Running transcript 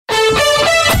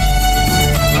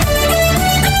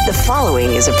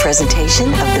following is a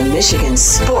presentation of the Michigan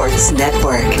Sports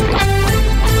Network.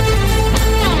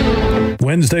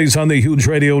 Wednesdays on the Huge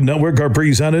Radio Network are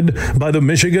presented by the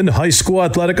Michigan High School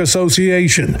Athletic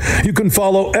Association. You can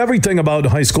follow everything about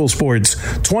high school sports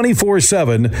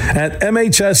 24/7 at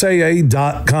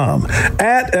MHSAA.com,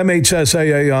 at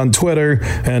MHSAA on Twitter,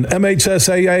 and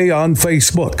MHSAA on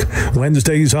Facebook.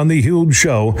 Wednesdays on the Huge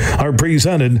Show are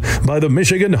presented by the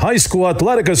Michigan High School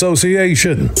Athletic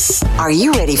Association. Are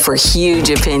you ready for huge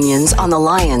opinions on the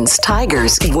Lions,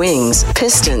 Tigers, Wings,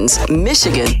 Pistons,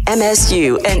 Michigan,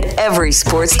 MSU, and every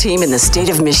sports team in the state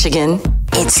of Michigan?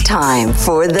 It's time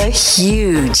for the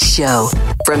Huge Show.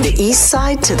 From the east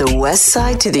side to the west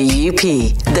side to the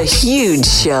UP, the Huge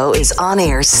Show is on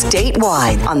air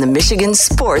statewide on the Michigan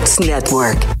Sports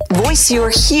Network. Voice your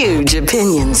huge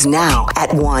opinions now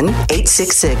at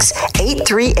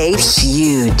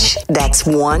 1-866-838-HUGE. That's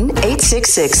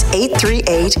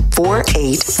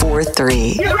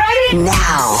 1-866-838-4843. You ready?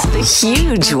 Now, the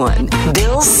huge one,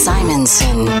 Bill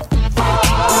Simonson.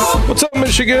 What's up,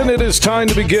 Michigan? It is time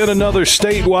to begin another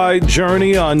statewide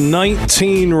journey on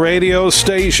 19 radio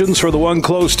stations. For the one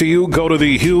close to you, go to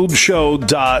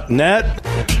thehugeshow.net.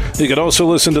 You can also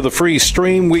listen to the free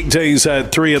stream weekdays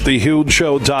at 3 at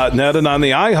thehugeshow.net. And on the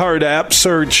iHeart app,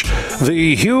 search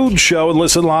The Huge Show and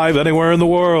listen live anywhere in the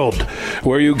world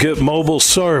where you get mobile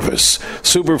service.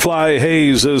 Superfly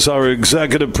Hayes is our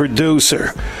executive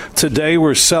producer. Today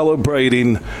we're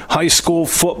celebrating high school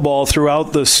football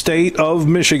throughout the state of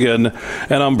Michigan.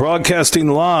 And I'm broadcasting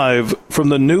live from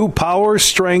the new Power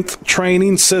Strength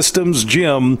Training Systems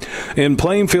Gym in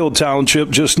Plainfield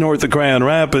Township, just north of Grand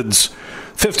Rapids.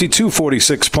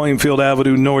 5246 Plainfield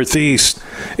Avenue Northeast.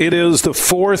 It is the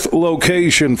fourth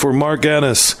location for Mark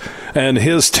Ennis and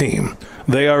his team.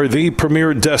 They are the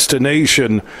premier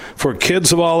destination for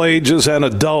kids of all ages and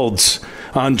adults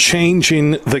on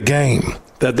changing the game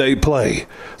that they play.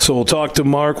 So we'll talk to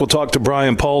Mark. We'll talk to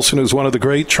Brian Paulson, who's one of the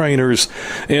great trainers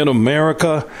in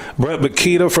America. Brett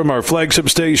Makita from our flagship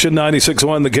station,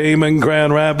 96.1 The Game in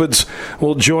Grand Rapids,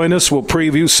 will join us. We'll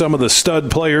preview some of the stud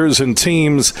players and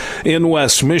teams in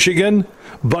West Michigan.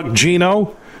 Buck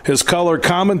Gino, his color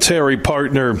commentary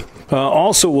partner,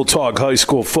 also will talk high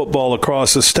school football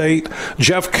across the state.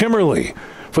 Jeff Kimmerly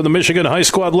from the Michigan High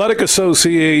School Athletic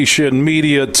Association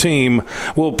media team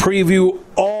will preview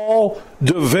all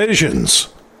divisions.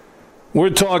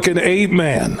 We're talking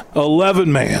 8-man,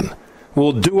 11-man.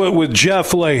 We'll do it with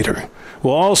Jeff later.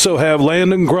 We'll also have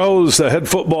Landon Groves, the head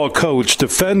football coach,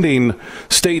 defending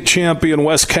state champion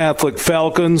West Catholic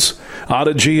Falcons out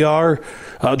of GR.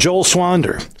 Joel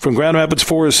Swander from Grand Rapids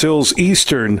Forest Hills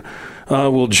Eastern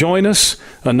will join us.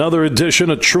 Another edition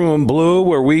of True and Blue,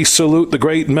 where we salute the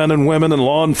great men and women in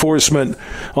law enforcement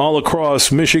all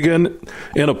across Michigan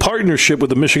in a partnership with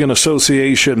the Michigan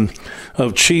Association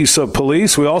of Chiefs of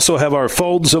Police. We also have our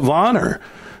Folds of Honor,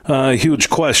 huge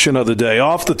question of the day.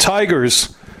 Off the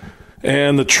Tigers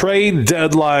and the trade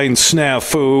deadline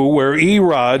snafu, where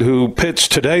Erod, who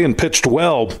pitched today and pitched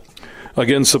well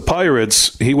against the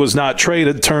Pirates, he was not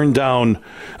traded, turned down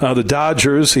the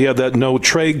Dodgers. He had that no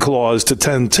trade clause to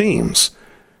 10 teams.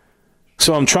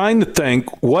 So I'm trying to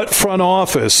think what front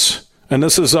office, and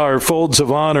this is our Folds of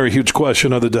Honor huge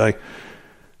question of the day,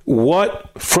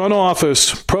 what front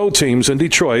office pro teams in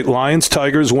Detroit, Lions,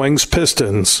 Tigers, Wings,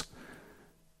 Pistons,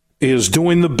 is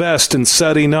doing the best in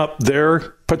setting up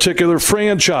their particular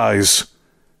franchise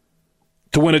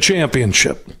to win a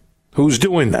championship? Who's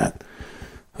doing that?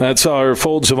 That's our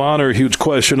Folds of Honor huge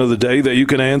question of the day that you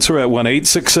can answer at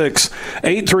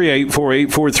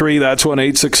 1-866-838-4843. That's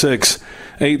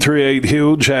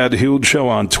 1-866-838-HUGE. Add Huge Show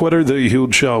on Twitter, The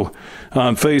Huge Show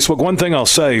on Facebook. One thing I'll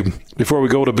say before we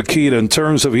go to Bakita, in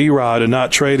terms of Erod and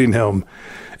not trading him,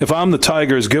 if I'm the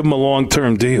Tigers, give him a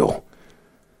long-term deal.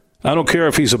 I don't care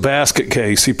if he's a basket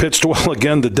case. He pitched well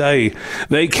again today.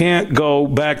 They can't go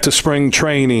back to spring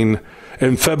training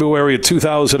in February of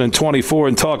 2024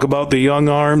 and talk about the young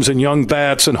arms and young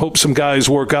bats and hope some guys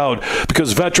work out,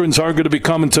 because veterans aren't going to be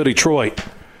coming to Detroit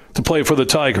to play for the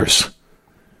Tigers.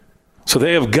 So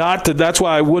they have got to. That's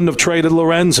why I wouldn't have traded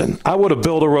Lorenzen. I would have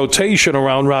built a rotation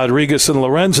around Rodriguez and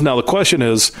Lorenzen. Now the question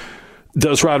is,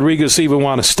 does Rodriguez even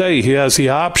want to stay? He has the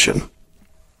option.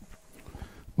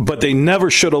 But they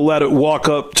never should have let it walk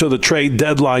up to the trade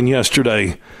deadline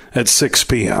yesterday at 6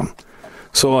 p.m.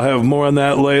 So I'll have more on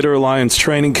that later, Lions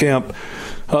training camp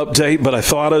update. But I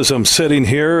thought as I'm sitting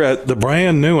here at the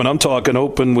brand new, and I'm talking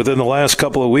open within the last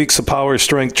couple of weeks, the Power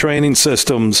Strength Training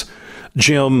Systems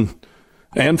gym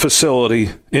and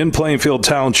facility in Plainfield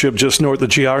Township, just north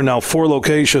of GR, now 4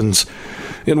 locations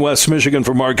in West Michigan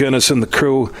for Mark Ennis and the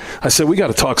crew. I said, we got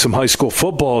to talk some high school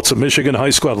football. It's a Michigan High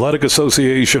School Athletic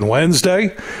Association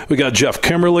Wednesday. We got Jeff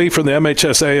Kimmerly from the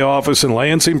MHSA office in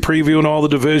Lansing previewing all the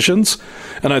divisions.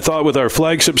 And I thought with our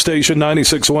flagship station,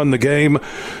 96.1 The Game,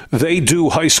 they do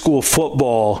high school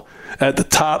football at the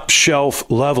top shelf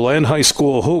level and high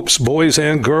school hoops, boys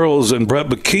and girls. And Brett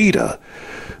Bakita,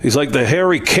 he's like the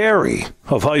Harry Carey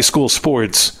of high school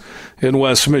sports in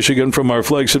West Michigan from our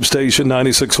flagship station,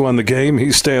 96.1 The Game.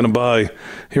 He's standing by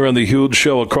here on the Huge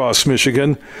Show across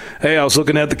Michigan. Hey, I was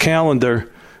looking at the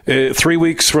calendar. 3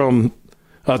 weeks from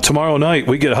tomorrow night,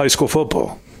 we get high school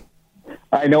football.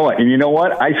 I know it. And you know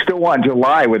what? I still want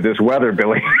July with this weather,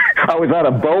 Billy. I was on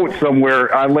a boat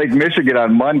somewhere on Lake Michigan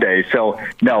on Monday. So,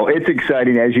 no, it's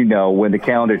exciting, as you know, when the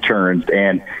calendar turns.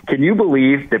 And can you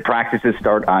believe that practices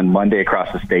start on Monday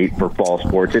across the state for fall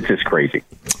sports? It's just crazy.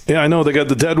 Yeah, I know. They got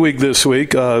the dead week this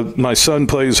week. My son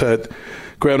plays at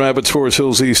Grand Rapids Forest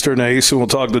Hills Eastern Ace, and we'll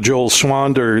talk to Joel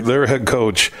Schwander, their head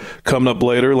coach, coming up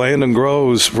later. Landon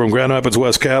Groves from Grand Rapids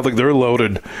West Catholic, they're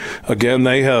loaded. Again,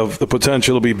 they have the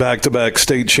potential to be back-to-back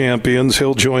state champions.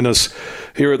 He'll join us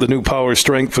here at the new Power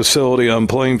Strength facility on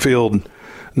Plainfield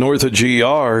north of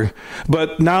GR.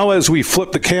 But now as we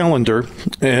flip the calendar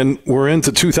and we're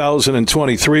into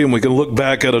 2023 and we can look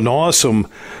back at an awesome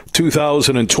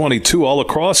 2022 all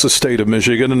across the state of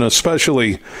Michigan and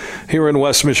especially here in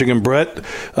West Michigan, Brett,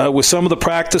 with some of the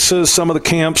practices, some of the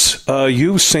camps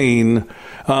you've seen,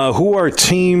 who are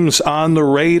teams on the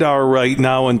radar right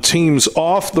now and teams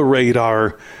off the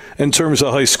radar in terms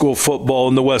of high school football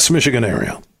in the West Michigan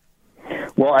area?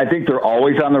 Well, I think they're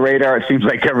always on the radar. It seems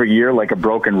like every year, like a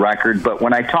broken record. But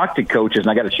when I talk to coaches, and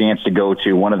I got a chance to go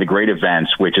to one of the great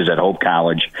events, which is at Hope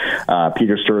College,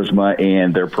 Peter Sturzma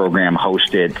and their program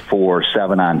hosted for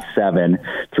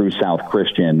 7-on-7 through South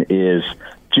Christian, is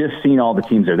just seeing all the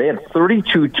teams there. They had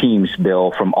 32 teams,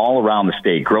 Bill, from all around the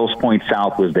state. Grosse Pointe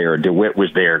South was there. DeWitt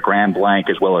was there. Grand Blanc,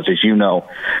 as well as you know,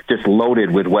 just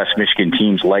loaded with West Michigan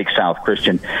teams like South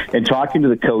Christian. And talking to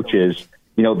the coaches,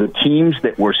 you know, the teams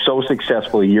that were so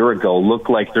successful a year ago look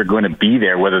like they're going to be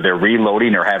there, whether they're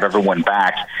reloading or have everyone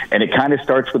back. And it kind of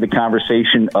starts with the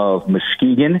conversation of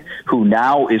Muskegon, who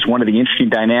now is one of the interesting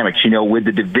dynamics, you know, with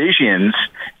the divisions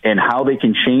and how they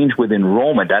can change with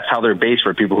enrollment. That's how they're based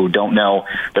for people who don't know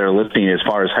that are listening as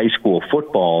far as high school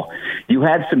football. You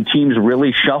had some teams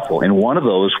really shuffle, and one of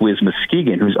those was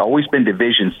Muskegon, who's always been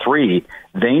Division III.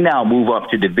 They now move up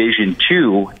to Division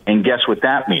II, and guess what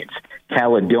that means?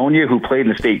 Caledonia, who played in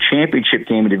the state championship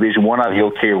game in Division I out of the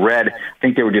OK Red, I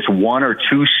think there were just 1 or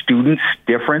 2 students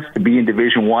difference to be in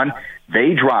Division I.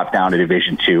 They dropped down to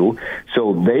Division II,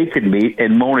 so they could meet.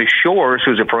 And Mona Shores,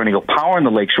 who's a perennial power in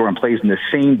the Lakeshore and plays in the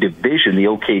same division, the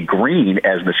OK Green,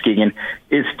 as Muskegon,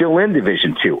 is still in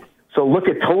Division II. So look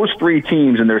at those 3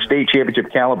 teams and their state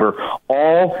championship caliber,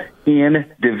 all in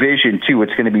Division II.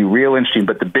 It's going to be real interesting,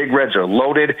 but the Big Reds are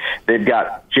loaded. They've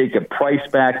got Jacob Price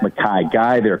back, Makai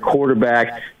Guy, their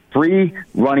quarterback, 3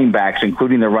 running backs,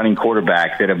 including their running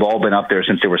quarterback, that have all been up there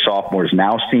since they were sophomores,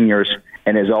 now seniors.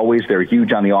 And as always, they're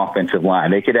huge on the offensive line.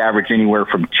 They could average anywhere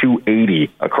from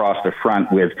 280 across the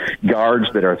front with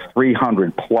guards that are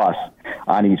 300-plus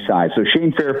on each side. So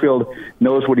Shane Fairfield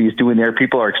knows what he's doing there.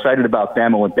 People are excited about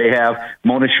them and what they have.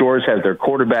 Mona Shores has their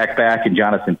quarterback back in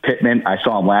Jonathan Pittman. I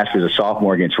saw him last year as a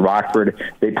sophomore against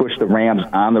Rockford. They pushed the Rams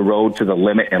on the road to the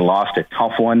limit and lost a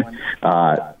tough one.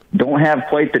 Don't have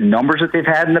quite the numbers that they've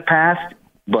had in the past,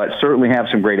 but certainly have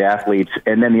some great athletes.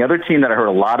 And then the other team that I heard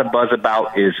a lot of buzz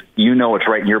about is, you know, it's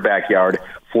right in your backyard,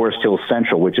 Forest Hills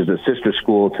Central, which is a sister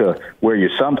school to where your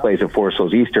son plays at Forest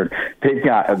Hills Eastern. They've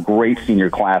got a great senior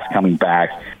class coming back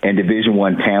and Division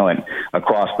I talent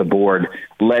across the board,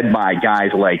 led by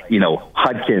guys like, you know,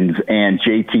 Hudkins and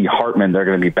JT Hartman. They're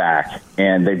going to be back,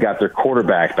 and they've got their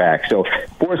quarterback back. So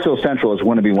Forest Hills Central is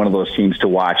going to be one of those teams to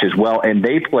watch as well. And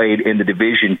they played in the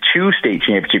Division II state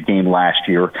championship game last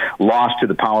year, lost to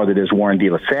the power that is Warren De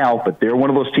La Salle, but they're one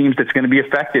of those teams that's going to be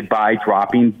affected by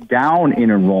dropping down in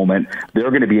enrollment.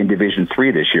 They're going to be in Division III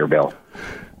this year, Bill.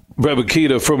 Brett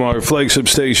Bakita from our flagship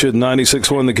station,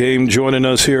 96.1 The Game, joining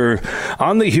us here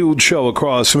on the Huge Show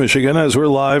across Michigan as we're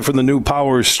live from the new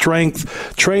Power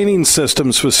Strength Training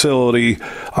Systems facility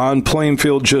on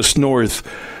Plainfield, just north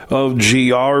of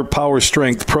GR.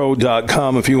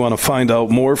 PowerStrengthPro.com if you want to find out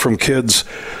more from kids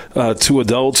to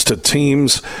adults to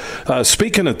teams.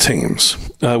 Speaking of teams,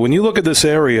 when you look at this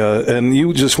area, and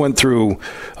you just went through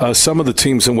some of the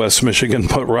teams in West Michigan,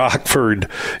 but Rockford,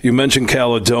 you mentioned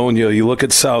Caledonia, you look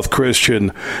at South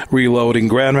Christian reloading,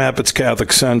 Grand Rapids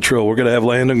Catholic Central. We're going to have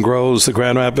Landon Groves, the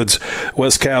Grand Rapids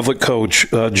West Catholic coach,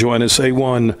 join us. They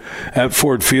won at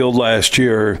Ford Field last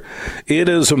year. It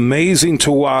is amazing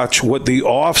to watch what the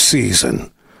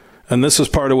offseason, and this is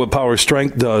part of what Power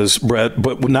Strength does, Brett,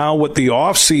 but now what the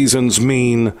off seasons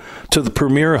mean to the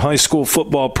premier high school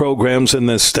football programs in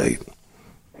this state.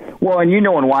 Well, and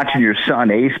in watching your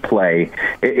son Ace play,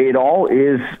 it all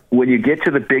is when you get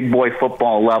to the big boy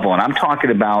football level, and I'm talking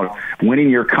about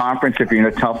winning your conference if you're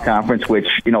in a tough conference, which,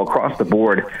 across the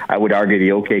board, I would argue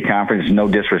the OK Conference, no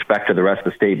disrespect to the rest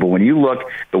of the state, but when you look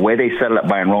the way they set it up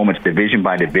by enrollments, division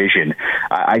by division,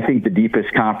 I think the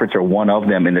deepest conference or one of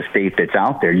them in the state that's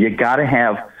out there. You got to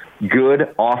have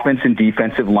good offense and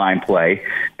defensive line play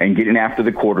and getting after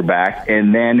the quarterback.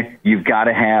 And then you've got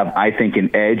to have, I think,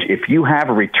 an edge if you have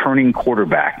a returning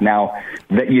quarterback. Now,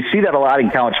 that you see that a lot in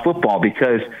college football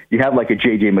because you have like a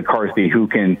J.J. McCarthy who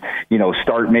can,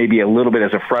 start maybe a little bit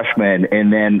as a freshman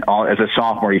and then as a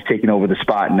sophomore he's taking over the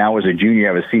spot. And now as a junior you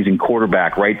have a seasoned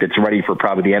quarterback, right, that's ready for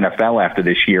probably the NFL after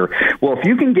this year. Well, if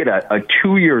you can get a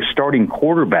 2-year starting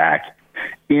quarterback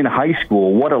in high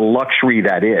school, what a luxury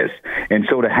that is. And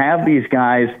so to have these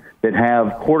guys that have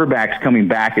quarterbacks coming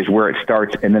back is where it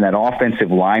starts, and then that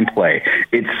offensive line play.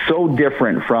 It's so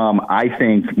different from, I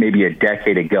think, maybe a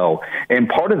decade ago. And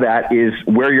part of that is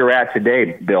where you're at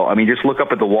today, Bill. I mean, just look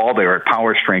up at the wall there at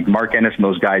Power Strength. Mark Ennis and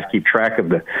those guys keep track of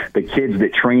the kids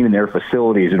that train in their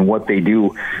facilities and what they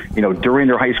do, during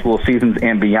their high school seasons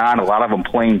and beyond. A lot of them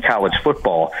playing college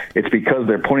football. It's because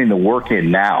they're putting the work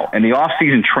in now. And the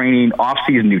off-season training,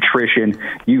 off-season nutrition,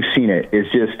 you've seen it, is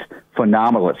just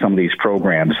phenomenal at some of these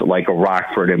programs like a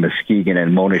Rockford and Muskegon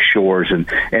and Mona Shores.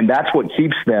 And that's what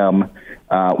keeps them,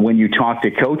 when you talk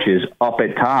to coaches, up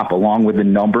at top, along with the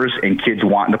numbers and kids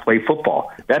wanting to play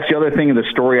football. That's the other thing in the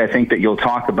story I think that you'll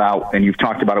talk about, and you've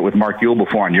talked about it with Mark Ewell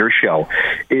before on your show,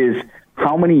 is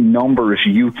how many numbers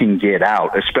you can get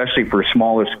out, especially for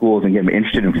smaller schools, and get them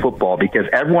interested in football, because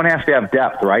everyone has to have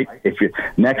depth, right? If you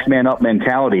next man up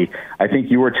mentality, I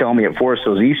think you were telling me at Forest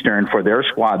Hills Eastern for their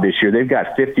squad this year, they've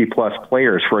got 50-plus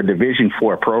players for a Division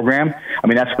IV program. I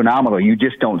mean, that's phenomenal. You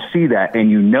just don't see that,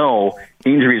 and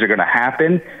injuries are going to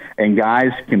happen, and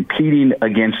guys competing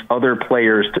against other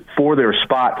players for their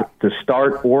spot to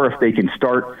start, or if they can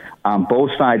start on both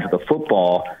sides of the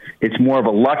football, it's more of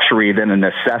a luxury than a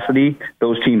necessity.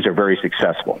 Those teams are very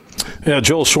successful. Yeah,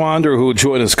 Joel Schwander, who will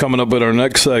join us coming up in our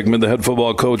next segment, the head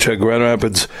football coach at Grand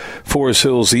Rapids Forest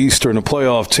Hills Eastern, a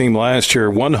playoff team last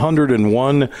year.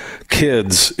 101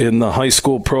 kids in the high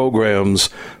school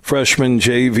programs, freshman,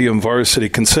 JV, and varsity.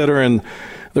 Considering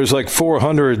there's like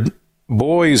 400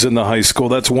 boys in the high school,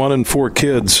 that's 1 in 4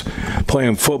 kids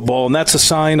playing football, and that's a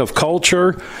sign of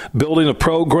culture, building a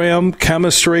program,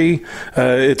 chemistry.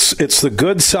 It's the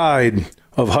good side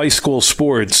of high school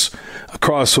sports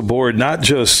across the board, not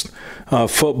just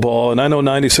football. And I know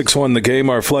 96.1 The Game,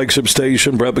 our flagship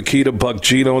station, Brett Bakita, Buck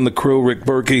Gino, and the crew, Rick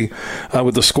Berkey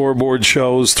with the scoreboard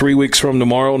shows. 3 weeks from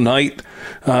tomorrow night,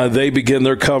 they begin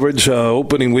their coverage.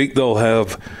 Opening week, they'll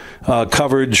have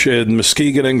coverage in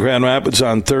Muskegon and Grand Rapids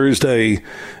on Thursday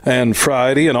and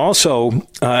Friday. And also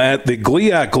at the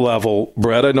GLIAC level,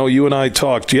 Brett, I know you and I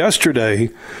talked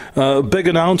yesterday, big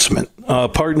announcement,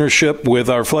 partnership with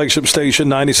our flagship station,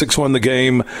 96.1 The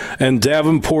Game, and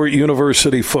Davenport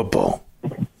University football.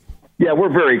 Yeah, we're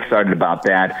very excited about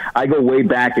that. I go way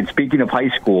back, and speaking of high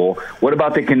school, what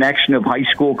about the connection of high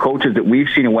school coaches that we've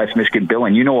seen in West Michigan, Bill?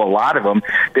 And a lot of them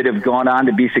that have gone on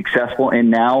to be successful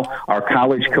and now are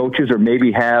college coaches, or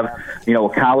maybe have, a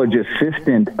college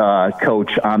assistant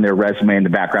coach on their resume in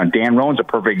the background. Dan Roan's a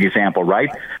perfect example,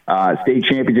 right? State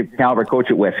championship caliber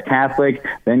coach at West Catholic,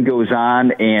 then goes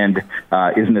on and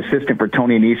is an assistant for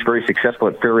Tony Anise, very successful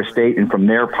at Ferris State, and from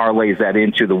there parlays that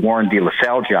into the Warren De La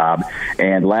Salle job.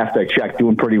 And last I checked,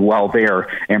 doing pretty well there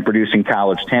and producing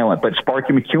college talent. But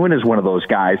Sparky McEwen is one of those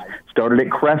guys. Started at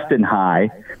Creston High,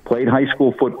 played high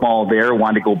school football there,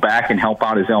 wanted to go back and help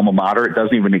out his alma mater. It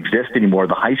doesn't even exist anymore,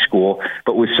 the high school,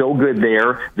 but was so good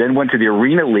there. Then went to the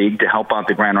Arena League to help out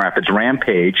the Grand Rapids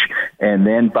Rampage, and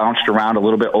then bounced around a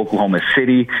little bit Oklahoma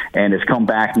City, and has come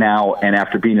back now. And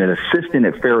after being an assistant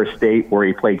at Ferris State, where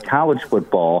he played college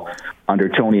football under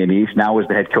Tony Anise, now is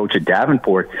the head coach at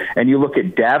Davenport. And you look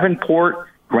at Davenport,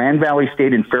 Grand Valley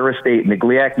State and Ferris State in the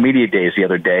GLIAC Media Days the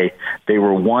other day, they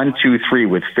were 1, 2, 3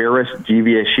 with Ferris,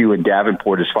 GVSU, and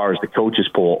Davenport as far as the coaches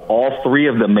poll. All three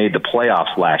of them made the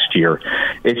playoffs last year.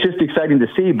 It's just exciting to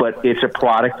see, but it's a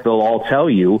product, they'll all tell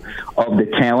you, of the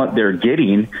talent they're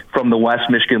getting from the West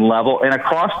Michigan level and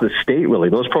across the state, really.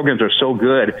 Those programs are so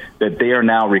good that they are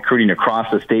now recruiting across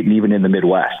the state and even in the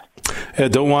Midwest. I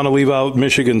don't want to leave out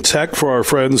Michigan Tech for our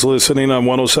friends listening on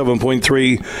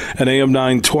 107.3 and AM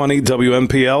 920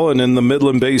 WMPL, and in the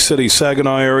Midland Bay City,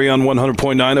 Saginaw area on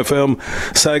 100.9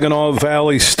 FM, Saginaw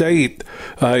Valley State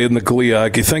in the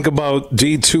GLIAC. You think about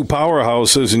D2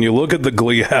 powerhouses, and you look at the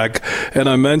GLIAC, and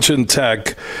I mentioned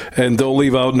Tech, and don't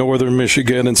leave out Northern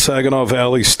Michigan and Saginaw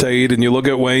Valley State, and you look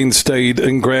at Wayne State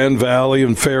and Grand Valley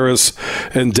and Ferris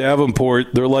and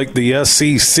Davenport. They're like the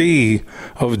SEC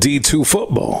of D2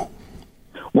 football.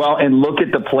 Well, and look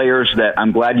at the players that,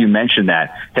 I'm glad you mentioned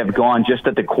that, have gone just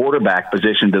at the quarterback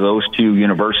position to those two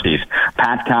universities.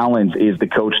 Pat Collins is the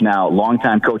coach now,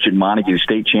 longtime coach at Montague,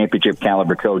 state championship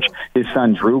caliber coach. His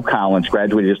son, Drew Collins,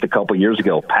 graduated just a couple years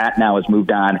ago. Pat now has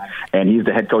moved on, and he's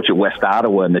the head coach at West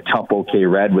Ottawa in the tough OK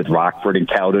Red with Rockford and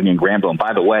Caledonia and Granville. And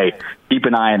by the way, keep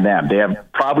an eye on them. They have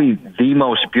probably the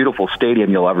most beautiful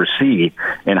stadium you'll ever see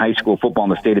in high school football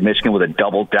in the state of Michigan with a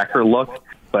double-decker look.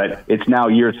 But it's now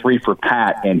year 3 for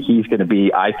Pat, and he's going to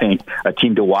be, I think, a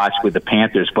team to watch with the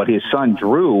Panthers. But his son,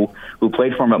 Drew, who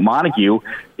played for him at Montague,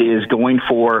 is going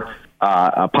for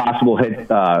a possible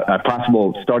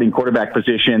starting quarterback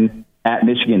position at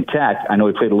Michigan Tech. I know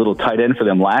he played a little tight end for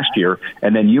them last year.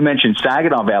 And then you mentioned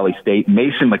Saginaw Valley State.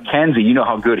 Mason McKenzie, you know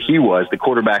how good he was, the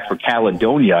quarterback for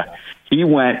Caledonia. He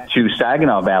went to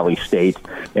Saginaw Valley State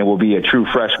and will be a true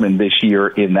freshman this year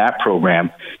in that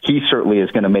program. He certainly is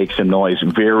going to make some noise.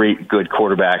 Very good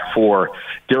quarterback for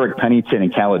Derek Pennington in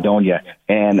Caledonia.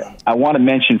 And I want to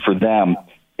mention for them,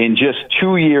 in just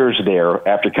 2 years there,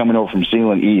 after coming over from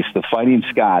Zeeland East, the Fighting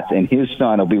Scots and his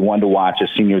son will be one to watch, a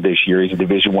senior this year. He's a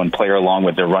Division I player along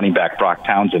with their running back, Brock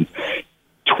Townsend.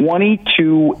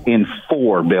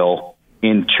 22-4, Bill.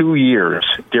 In 2 years,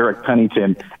 Derek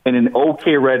Pennington in an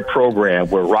OK Red program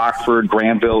where Rockford,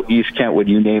 Granville, East Kentwood,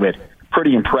 you name it.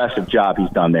 Pretty impressive job he's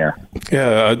done there.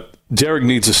 Yeah, Derek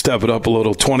needs to step it up a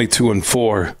little.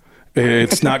 22-4.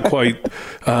 It's not quite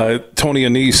Tony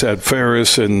Anise at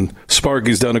Ferris, and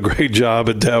Sparky's done a great job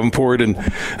at Davenport. And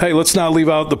hey, let's not leave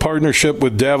out the partnership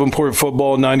with Davenport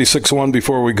Football 96.1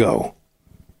 before we go.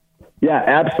 Yeah,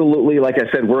 absolutely. Like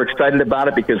I said, we're excited about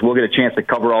it because we'll get a chance to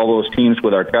cover all those teams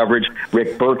with our coverage.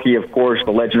 Rick Berkey, of course,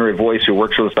 the legendary voice who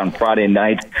works with us on Friday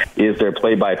night, is their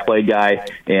play-by-play guy.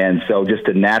 And so just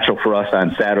a natural for us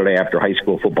on Saturday after high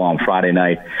school football on Friday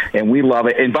night. And we love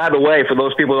it. And by the way, for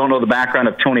those people who don't know the background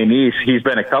of Tony Nese, he's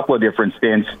been a couple of different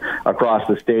stints across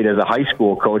the state as a high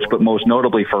school coach, but most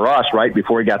notably for us, right,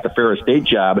 before he got the Ferris State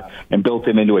job and built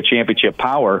him into a championship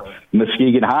power,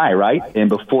 Muskegon High, right? And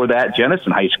before that,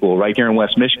 Jenison High School, right here in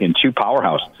West Michigan, 2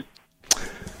 powerhouses.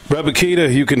 Brett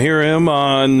Bakita, you can hear him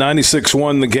on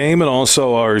 96.1 The Game and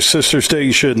also our sister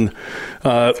station,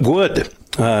 Wood,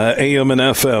 AM and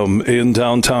FM in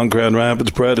downtown Grand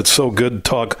Rapids. Brett, it's so good to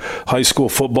talk high school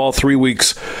football 3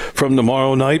 weeks from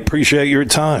tomorrow night. Appreciate your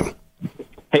time.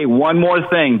 Hey, one more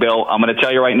thing, Bill. I'm going to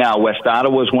tell you right now, West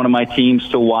Ottawa is one of my teams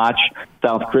to watch.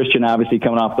 South Christian, obviously,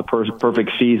 coming off the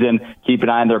perfect season. Keep an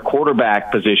eye on their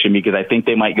quarterback position because I think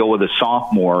they might go with a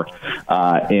sophomore,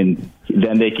 and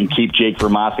then they can keep Jake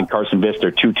Vermont and Carson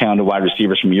Vista, 2 talented wide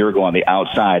receivers from a year ago on the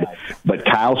outside. But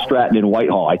Kyle Stratton and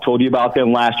Whitehall, I told you about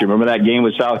them last year. Remember that game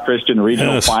with South Christian,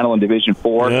 regional final in Division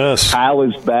 4? Yes. Kyle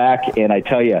is back, and I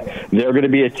tell you, they're going to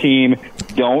be a team.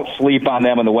 Don't sleep on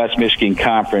them in the West Michigan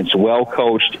Conference. Well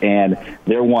coached, and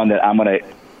they're one that I'm going to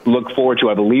look forward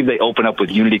to. I believe they open up with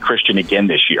Unity Christian again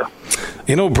this year.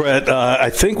 You know, Brett,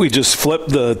 I think we just flipped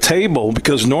the table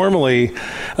because normally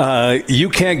you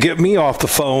can't get me off the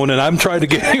phone, and I'm trying to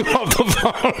get you off the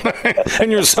phone.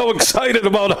 And you're so excited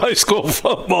about high school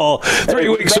football 3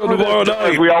 weeks from tomorrow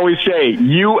night. We always say,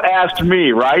 you asked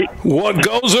me, right? What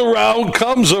goes around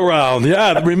comes around.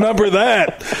 Yeah, remember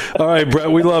that. All right, Brett,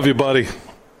 we love you, buddy.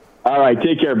 All right,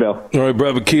 take care, Bill. All right,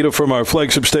 Brett Bakita from our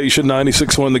flagship station,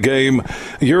 96.1 The Game.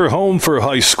 You're home for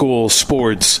high school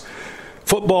sports,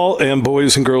 football and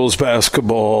boys and girls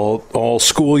basketball all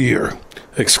school year,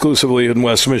 exclusively in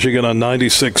West Michigan on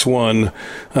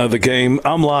 96.1 The Game.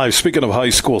 I'm live. Speaking of high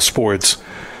school sports,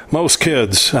 most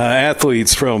kids,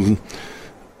 athletes from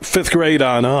 5th grade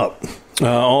on up,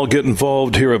 all get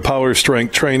involved here at Power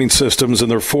Strength Training Systems in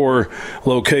their 4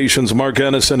 locations. Mark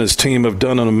Ennis and his team have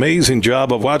done an amazing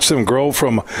job. I've watched them grow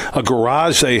from a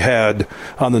garage they had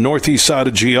on the northeast side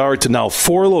of GR to now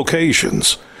 4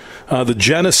 locations. The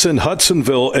Jenison,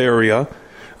 Hudsonville area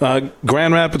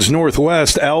Grand Rapids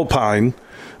Northwest, Alpine.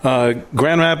 Grand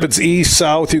Rapids East,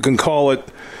 South, you can call it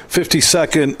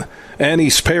 52nd and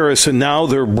East Paris. And now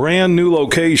their brand new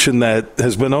location that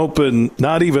has been open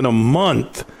not even a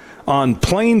month on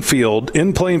Plainfield,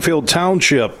 in Plainfield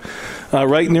Township,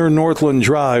 right near Northland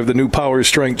Drive, the new Power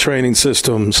Strength Training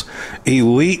Systems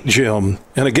Elite Gym.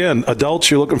 And again, adults,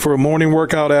 you're looking for a morning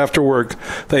workout after work,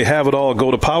 they have it all.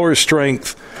 Go to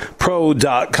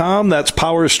powerstrengthpro.com. That's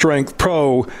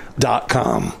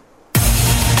powerstrengthpro.com.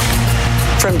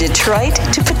 From Detroit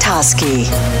to Petoskey,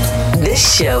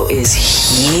 this show is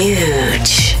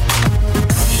huge.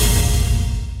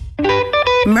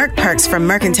 Merck Perks from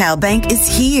Mercantile Bank is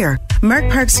here. Merck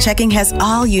Perks checking has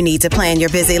all you need to plan your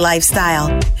busy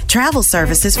lifestyle. Travel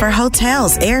services for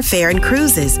hotels, airfare, and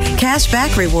cruises, cash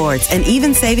back rewards, and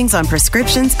even savings on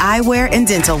prescriptions, eyewear, and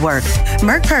dental work.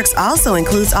 Merck Perks also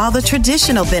includes all the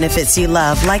traditional benefits you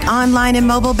love, like online and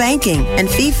mobile banking, and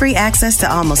fee-free access to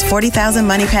almost 40,000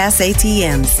 MoneyPass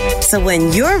ATMs. So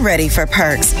when you're ready for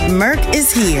perks, Merck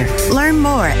is here. Learn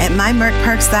more at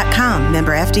mymerckperks.com,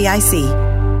 member FDIC.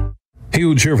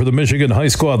 Huge here for the Michigan High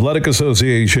School Athletic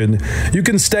Association. You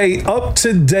can stay up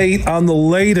to date on the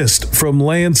latest from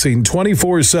Lansing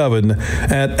 24/7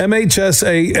 at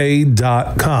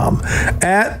MHSAA.com,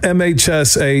 at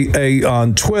MHSAA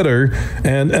on Twitter,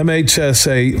 and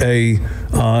MHSAA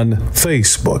on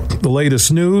Facebook. The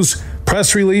latest news,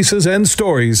 press releases, and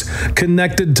stories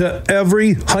connected to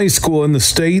every high school in the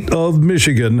state of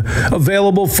Michigan,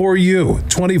 available for you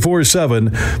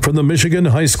 24/7 from the Michigan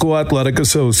High School Athletic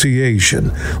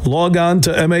Association. Log on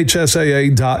to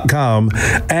MHSAA.com,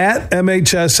 at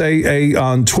MHSAA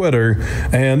on Twitter,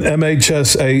 and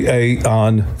MHSAA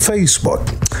on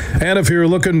Facebook. And if you're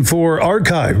looking for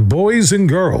archive boys and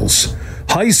girls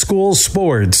high school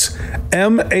sports,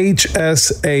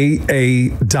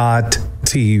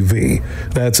 MHSAA.TV.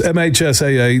 That's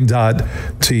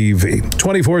MHSAA.TV.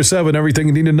 24/7, everything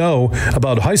you need to know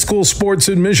about high school sports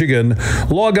in Michigan.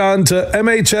 Log on to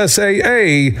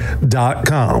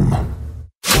MHSAA.com.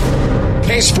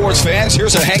 Hey, sports fans,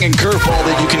 here's a hanging curveball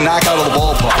that you can knock out of the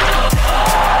ballpark.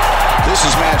 This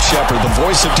is Matt Shepard, the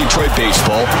voice of Detroit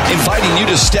baseball, inviting you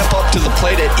to step up to the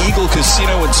plate at Eagle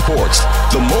Casino and Sports,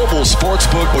 the mobile sports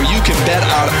book where you can bet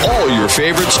on all your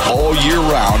favorites all year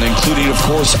round, including, of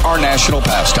course, our national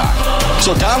pastime.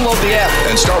 So download the app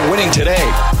and start winning today.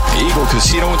 Eagle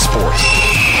Casino and Sports.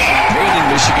 Made in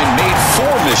Michigan, made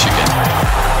for Michigan.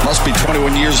 Must be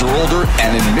 21 years or older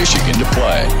and in Michigan to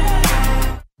play.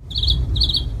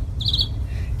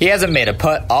 He hasn't made a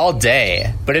putt all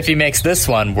day, but if he makes this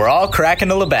one, we're all cracking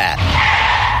a Labatt.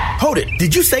 Hold it.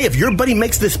 Did you say if your buddy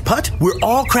makes this putt, we're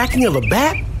all cracking a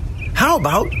Labatt? How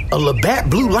about a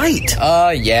Labatt Blue Light?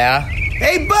 Yeah.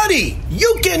 Hey, buddy,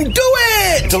 you can do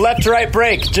it! It's a left-to-right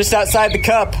break, just outside the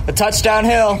cup. A touchdown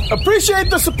hill.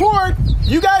 Appreciate the support.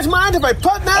 You guys mind if I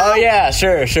putt now? Oh, yeah,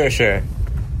 sure.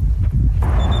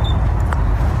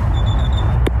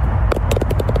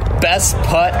 Best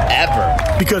putt ever.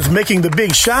 Because making the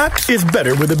big shot is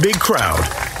better with a big crowd.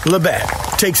 Labatt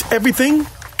takes everything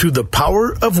to the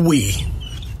power of we.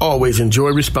 Always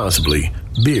enjoy responsibly.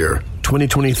 Beer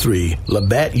 2023,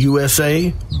 Labatt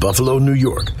USA, Buffalo, New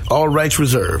York. All rights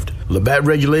reserved. Labatt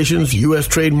Regulations, U.S.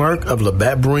 trademark of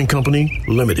Labatt Brewing Company,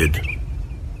 Limited.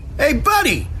 Hey,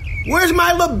 buddy, where's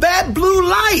my Labatt Blue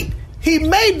Light? He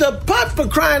made the putt, for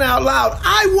crying out loud.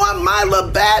 I want my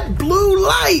Labatt Blue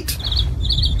Light.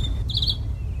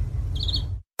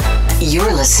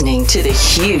 You're listening to The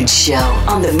Huge Show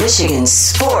on the Michigan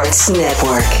Sports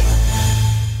Network.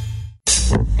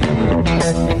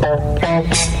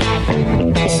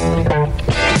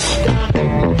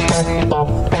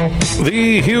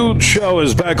 The Huge Show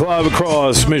is back live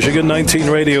across Michigan,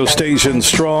 19 radio stations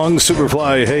strong.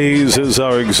 Superfly Hayes is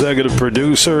our executive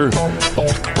producer.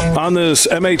 On this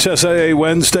MHSAA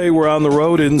Wednesday, we're on the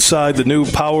road inside the new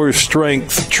Power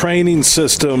Strength Training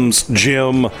Systems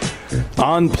Gym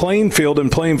on Plainfield in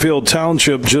Plainfield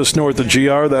Township, just north of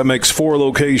GR. That makes 4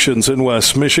 locations in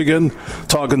West Michigan.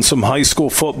 Talking some high school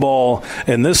football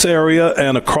in this area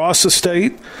and across the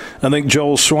state. I think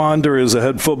Joel Schwander is the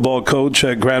head football coach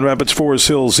at Grand Rapids Forest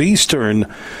Hills Eastern.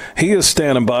 He is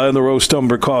standing by on the Roast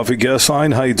Umber Coffee guest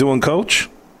line. How you doing, Coach?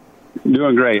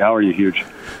 Doing great. How are you, Huge?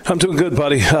 I'm doing good,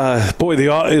 buddy. Boy,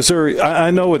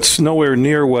 I know it's nowhere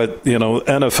near what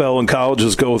NFL and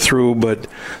colleges go through, but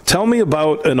tell me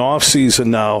about an off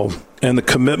season now and the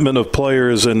commitment of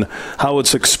players and how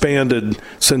it's expanded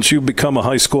since you've become a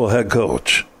high school head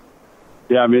coach.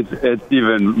 Yeah, I mean it's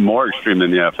even more extreme than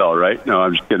the NFL, right? No,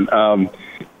 I'm just kidding. No,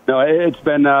 it's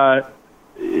been I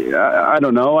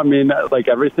don't know. I mean, like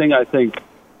everything, I think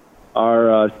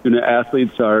our student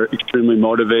athletes are extremely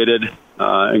motivated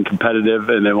and competitive,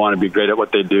 and they want to be great at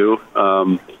what they do.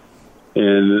 And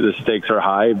the stakes are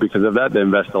high because of that. They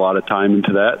invest a lot of time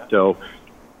into that. So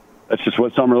that's just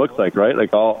what summer looks like, right?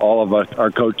 Like all of us,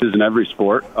 our coaches in every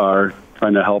sport are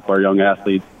trying to help our young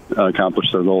athletes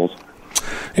accomplish their goals.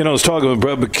 I was talking with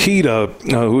Brett Bakita,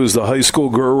 who is the high school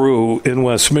guru in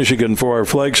West Michigan for our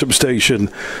flagship station.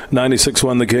 96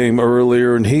 won the game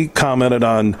earlier, and he commented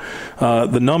on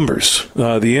the numbers,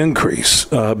 the increase,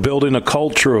 building a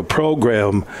culture, a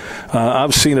program.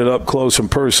 I've seen it up close and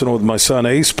personal with my son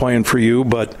Ace playing for you,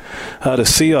 but to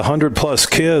see 100-plus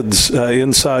kids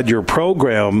inside your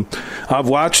program, I've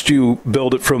watched you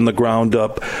build it from the ground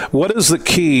up. What is the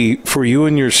key for you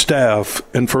and your staff,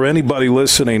 and for anybody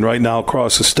listening right now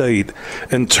across the state,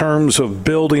 in terms of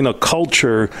building a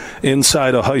culture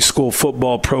inside a high school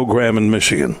football program in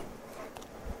Michigan?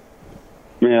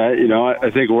 Yeah, I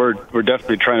think we're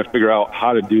definitely trying to figure out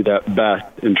how to do that best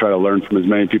and try to learn from as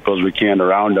many people as we can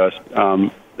around us.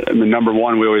 Number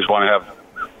one, we always want to have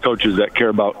coaches that care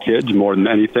about kids more than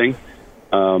anything.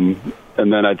 And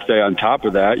then I'd say on top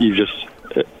of that,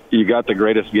 you got the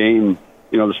greatest game.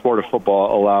 The sport of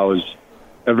football allows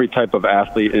every type of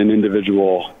athlete and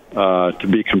individual to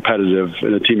be competitive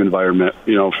in a team environment,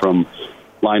 from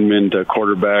linemen to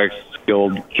quarterbacks,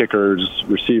 skilled kickers,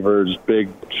 receivers, big,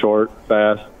 short,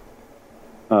 fast,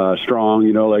 strong,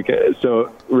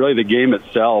 so really the game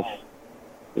itself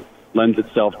lends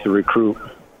itself to recruit,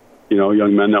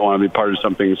 young men that want to be part of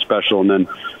something special, and then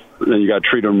you got to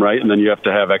treat them right, and then you have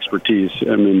to have expertise.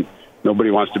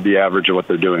 Nobody wants to be average at what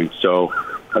they're doing. So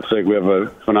I think we have a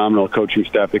phenomenal coaching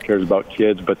staff that cares about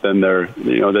kids, but then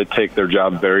they take their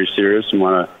job very serious and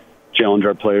want to challenge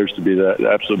our players to be the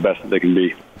absolute best that they can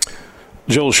be.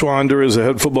 Joel Schwander is the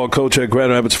head football coach at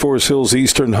Grand Rapids Forest Hills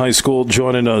Eastern High School,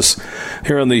 joining us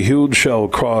here on the Huge Show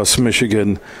across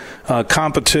Michigan.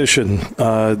 Competition,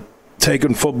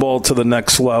 taking football to the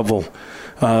next level.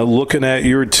 Looking at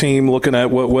your team, looking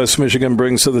at what West Michigan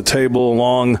brings to the table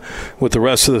along with the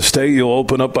rest of the state. You'll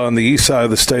open up on the east side of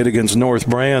the state against North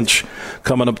Branch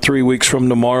coming up 3 weeks from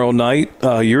tomorrow night.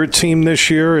 Your team this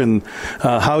year, and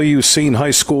how you've seen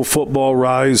high school football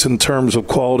rise in terms of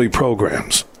quality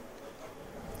programs.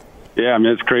 Yeah,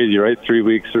 it's crazy, right? 3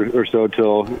 weeks or so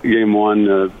till game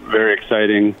one. Very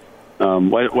exciting.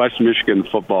 West Michigan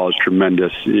football is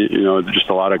tremendous. Just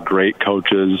a lot of great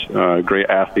coaches, great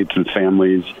athletes and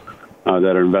families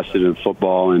that are invested in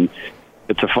football. And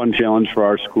it's a fun challenge for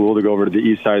our school to go over to the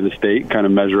east side of the state, kind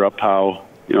of measure up how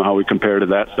we compare to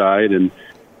that side. And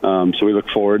so we look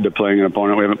forward to playing an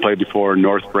opponent we haven't played before,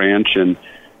 North Branch. And,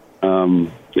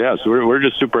 so we're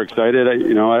just super excited.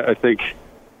 I think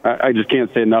I just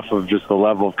can't say enough of just the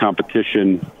level of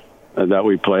competition that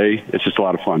we play. It's just a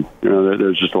lot of fun.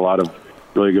 There's just a lot of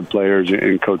really good players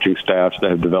and coaching staffs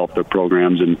that have developed their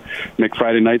programs and make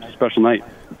Friday nights a special night.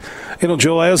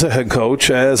 Joel, as a head coach,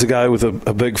 as a guy with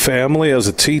a big family, as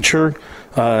a teacher,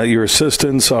 your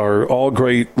assistants are all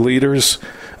great leaders.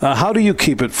 How do you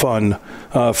keep it fun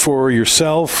for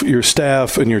yourself, your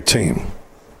staff, and your team?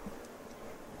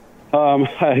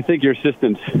 I think your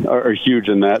assistants are huge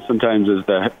in that. Sometimes as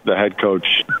the head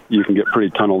coach, you can get pretty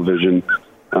tunnel vision.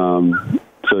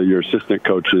 So your assistant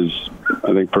coaches,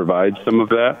 I think, provide some of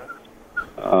that.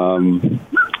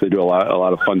 They do a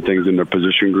lot of fun things in their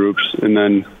position groups. And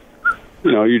then,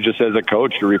 you just as a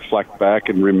coach, you reflect back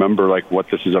and remember what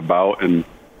this is about and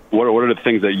what are the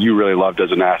things that you really loved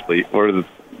as an athlete? What are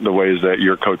the ways that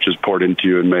your coaches poured into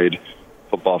you and made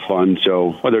football fun?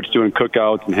 So whether it's doing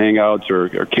cookouts and hangouts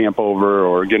or camp over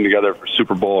or getting together for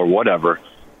Super Bowl or whatever,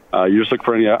 you just look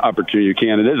for any opportunity you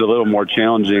can. It is a little more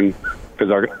challenging because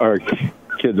our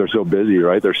kids are so busy,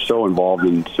 right? They're so involved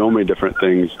in so many different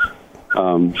things.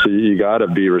 So you got to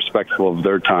be respectful of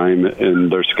their time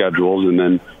and their schedules. And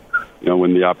then,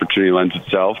 when the opportunity lends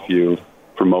itself, you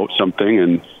promote something.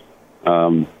 And,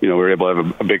 we're able to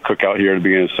have a big cookout here at the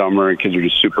beginning of summer, and kids are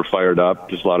just super fired up.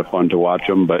 Just a lot of fun to watch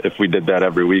them. But if we did that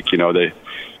every week,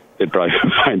 they'd probably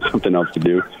find something else to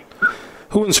do.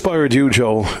 Who inspired you,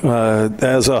 Joel,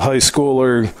 as a high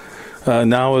schooler,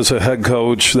 now as a head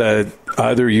coach, that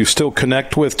either you still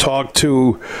connect with, talk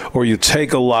to, or you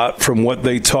take a lot from what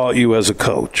they taught you as a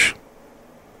coach?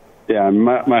 Yeah,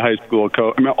 my high school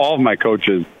coach, all of my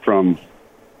coaches from,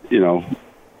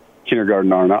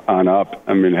 kindergarten on up,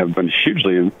 have been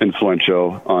hugely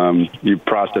influential. You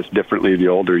process differently the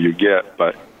older you get,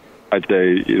 but I'd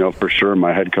say, for sure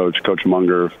my head coach, Coach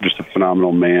Munger, just a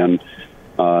phenomenal man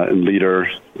and leader.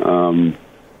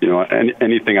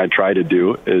 Anything I try to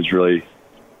do is really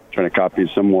trying to copy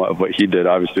somewhat of what he did,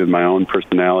 obviously with my own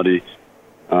personality.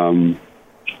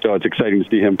 So it's exciting to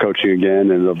see him coaching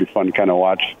again, and it'll be fun to kind of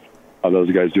watch how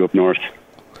those guys do up north.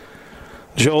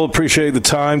 Joel, appreciate the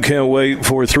time. Can't wait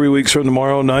for 3 weeks from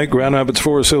tomorrow night. Grand Rapids,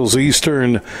 Forest Hills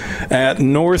Eastern at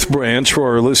North Branch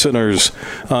for our listeners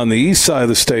on the east side of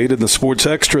the state in the Sports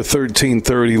Extra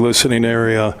 1330 listening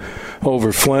area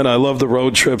over Flint. I love the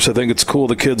road trips. I think it's cool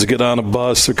the kids get on a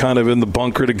bus. They're kind of in the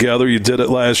bunker together. You did it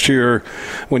last year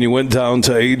when you went down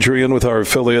to Adrian with our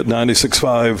affiliate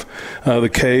 96.5 The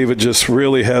Cave. It just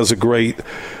really has a great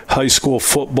high school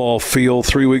football feel.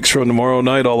 3 weeks from tomorrow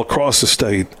night all across the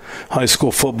state, high school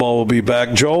football will be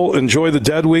back. Joel, enjoy the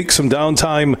dead week, some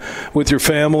downtime with your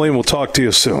family, and we'll talk to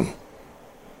you soon.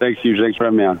 Thanks, Hugh. Thanks for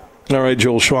having me on. All right,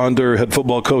 Joel Schwander, head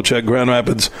football coach at Grand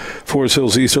Rapids, Forest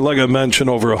Hills Eastern. Like I mentioned,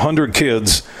 over 100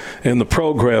 kids in the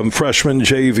program, freshman,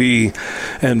 JV,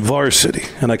 and varsity.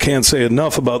 And I can't say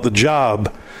enough about the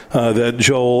job that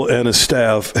Joel and his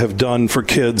staff have done for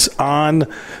kids on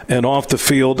and off the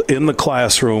field, in the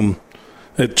classroom.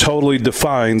 It totally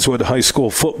defines what high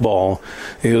school football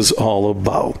is all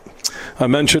about. I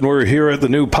mentioned we're here at the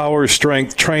new Power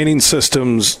Strength Training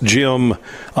Systems gym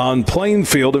on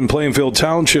Plainfield in Plainfield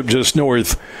Township, just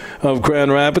north of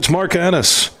Grand Rapids. Mark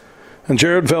Ennis and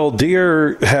Jared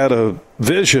Valdir had a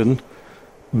vision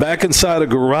back inside a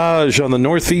garage on the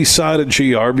northeast side of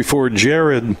GR before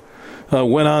Jared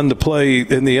went on to play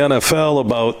in the NFL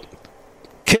about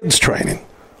kids training,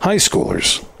 high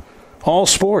schoolers, all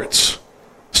sports.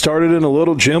 Started in a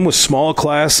little gym with small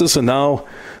classes, and now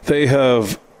they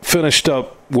have finished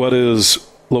up what is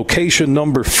location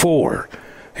number 4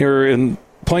 here in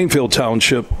Plainfield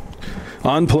Township,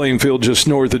 on Plainfield, just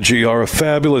north of GR, a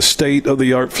fabulous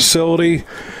state-of-the-art facility.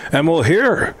 And we'll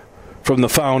hear from the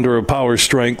founder of Power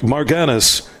Strength, Mark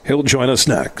Ennis. He'll join us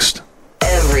next.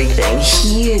 Everything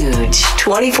huge,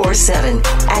 24/7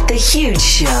 at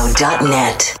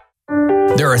thehugeshow.net.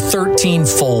 There are 13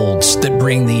 folds that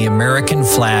bring the American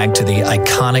flag to the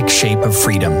iconic shape of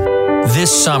freedom.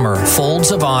 This summer,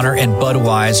 Folds of Honor and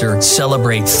Budweiser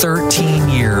celebrate 13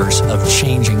 years of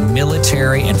changing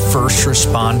military and first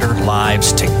responder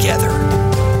lives together.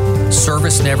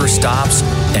 Service never stops,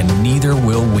 and neither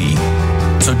will we.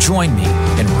 So join me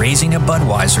in raising a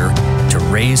Budweiser to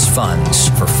raise funds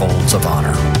for Folds of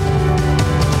Honor.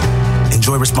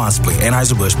 Enjoy responsibly.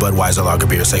 Anheuser-Busch Budweiser Lager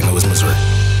Beer, St. Louis, Missouri.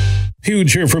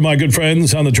 Huge here for my good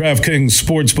friends on the DraftKings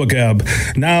Sportsbook app.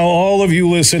 Now all of you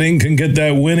listening can get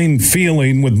that winning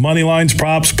feeling with money lines,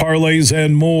 props, parlays,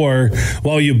 and more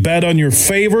while you bet on your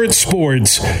favorite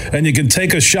sports, and you can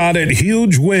take a shot at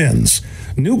huge wins.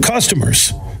 New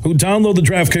customers who download the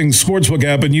DraftKings Sportsbook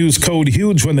app and use code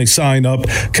HUGE when they sign up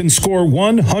can score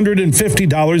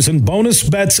 $150 in bonus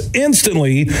bets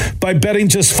instantly by betting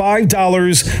just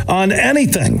 $5 on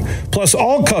anything. Plus,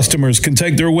 all customers can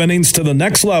take their winnings to the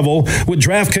next level with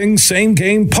DraftKings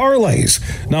same-game parlays.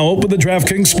 Now open the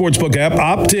DraftKings Sportsbook app,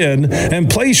 opt in, and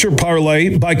place your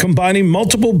parlay by combining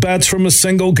multiple bets from a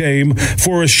single game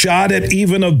for a shot at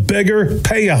even a bigger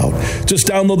payout. Just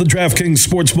download the DraftKings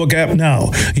Sportsbook app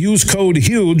now. Use code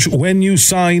HUGE when you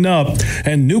sign up,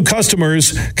 and new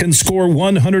customers can score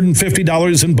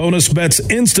 $150 in bonus bets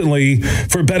instantly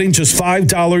for betting just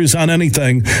 $5 on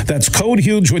anything. That's code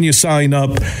HUGE when you sign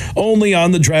up, only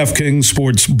on the DraftKings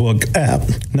Sportsbook app.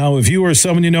 Now, if you or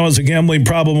someone you know has a gambling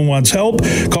problem and wants help,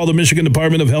 call the Michigan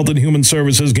Department of Health and Human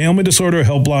Services Gambling Disorder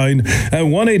Helpline at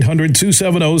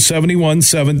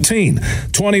 1-800-270-7117.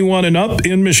 21 and up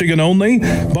in Michigan only.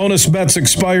 Bonus bets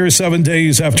expire 7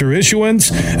 days after issuance.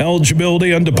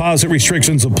 Eligibility and deposit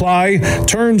restrictions apply.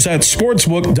 Terms at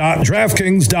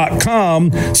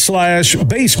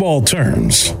sportsbook.draftkings.com/baseball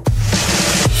terms.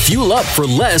 Fuel up for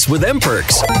less with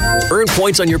M-Perks. Earn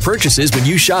points on your purchases when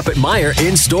you shop at Meijer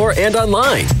in-store and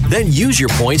online. Then use your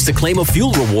points to claim a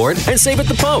fuel reward and save at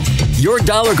the pump. Your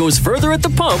dollar goes further at the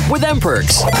pump with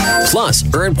M-Perks. Plus,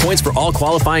 earn points for all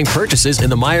qualifying purchases in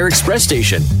the Meijer Express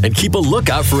station. And keep a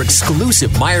lookout for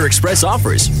exclusive Meijer Express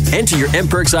offers. Enter your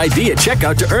M-Perks ID at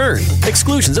checkout to earn.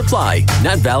 Exclusions apply.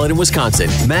 Not valid in Wisconsin.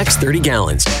 Max 30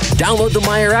 gallons. Download the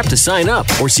Meijer app to sign up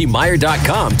or see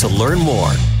Meijer.com to learn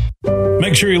more.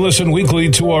 Make sure you listen weekly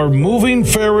to our Moving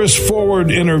Ferris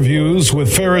Forward interviews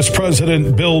with Ferris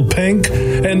President Bill Pink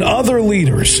and other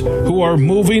leaders who are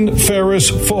moving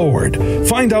Ferris forward.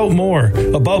 Find out more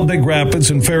about Big Rapids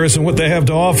and Ferris and what they have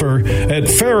to offer at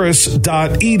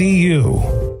ferris.edu.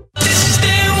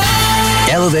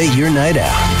 Elevate your night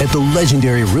out at the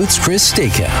legendary Ruth's Chris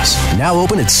Steakhouse, now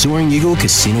open at Soaring Eagle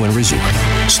Casino and Resort.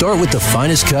 Start with the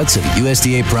finest cuts of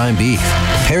USDA prime beef.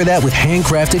 Pair that with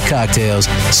handcrafted cocktails,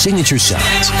 signature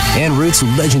sides, and Ruth's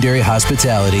legendary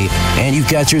hospitality, and you've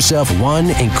got yourself one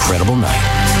incredible night.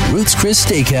 Ruth's Chris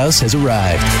Steakhouse has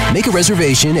arrived. Make a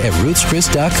reservation at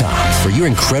ruthschris.com for your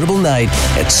incredible night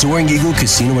at Soaring Eagle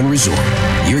Casino and Resort.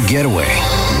 Your getaway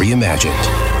reimagined.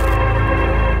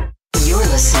 You're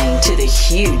listening to The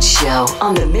Huge Show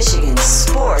on the Michigan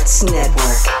Sports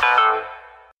Network.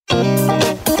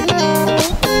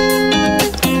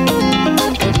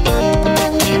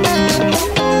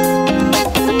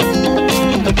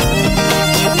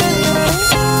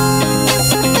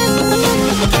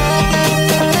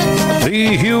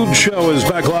 The Huge Show is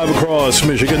back live across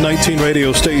Michigan, 19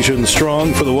 radio stations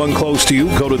strong. For the one close to you,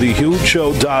 go to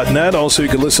thehugeshow.net. Also, you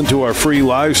can listen to our free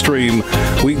live stream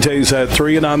weekdays at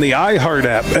 3 and on the iHeart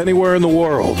app anywhere in the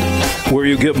world where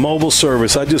you get mobile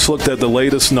service. I just looked at the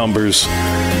latest numbers.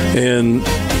 In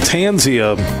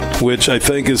Tanzania, which I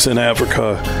think is in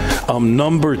Africa,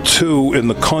 number 2 in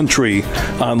the country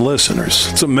on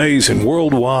listeners. It's amazing,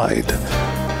 worldwide.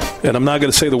 And I'm not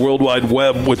going to say the World Wide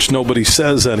Web, which nobody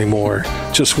says anymore,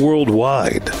 just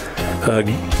worldwide.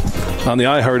 On the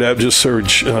iHeart app, just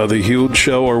search The Huge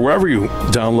Show, or wherever you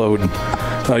download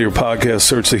your podcast,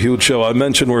 search The Huge Show. I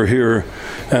mentioned we're here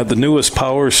at the newest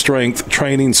Power Strength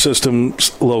Training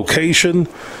Systems location.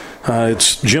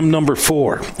 It's gym number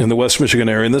 4 in the West Michigan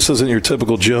area. And this isn't your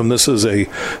typical gym. This is a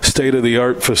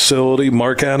state-of-the-art facility.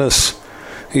 Mark Ennis,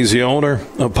 he's the owner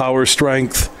of Power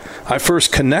Strength. I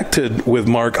first connected with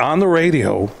Mark on the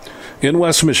radio in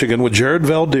West Michigan with Jared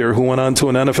Valdir, who went on to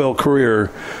an NFL career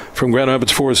from Grand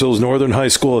Rapids, Forest Hills, Northern High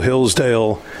School,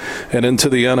 Hillsdale, and into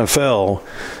the NFL.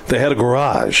 They had a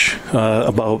garage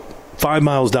about 5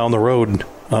 miles down the road,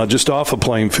 just off of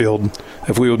Plainfield,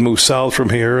 if we would move south from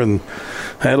here, and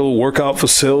had a little workout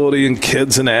facility, and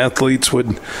kids and athletes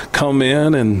would come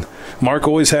in, and Mark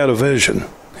always had a vision.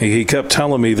 He kept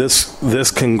telling me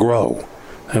this can grow.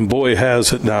 And boy,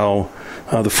 has it now.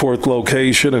 The 4th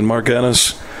location, and Mark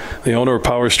Ennis, the owner of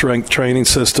Power Strength Training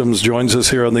Systems, joins us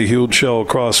here on the Huge Show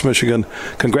across Michigan.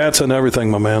 Congrats on everything,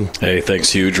 my man. Hey, thanks,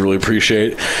 Huge. Really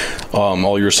appreciate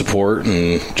all your support,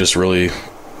 and just really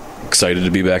excited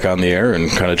to be back on the air and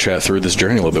kind of chat through this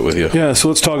journey a little bit with you. Yeah, so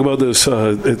let's talk about this.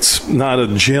 It's not a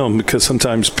gym, because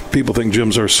sometimes people think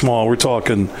gyms are small. We're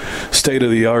talking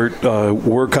state-of-the-art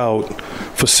workout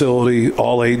facility,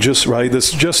 all ages, right?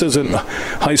 This just isn't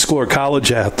high school or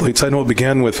college athletes. I know it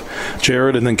began with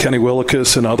Jared and then Kenny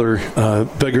Willikis and other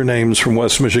bigger names from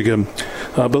West Michigan.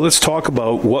 But let's talk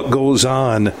about what goes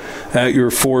on at your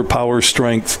 4 Power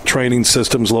Strength Training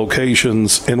Systems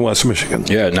locations in West Michigan.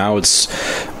 Yeah, now it's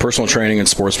personal training and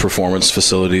sports performance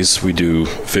facilities. We do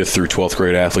 5th through 12th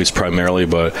grade athletes primarily,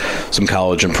 but some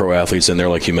college and pro athletes in there,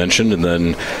 like you mentioned, and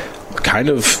then kind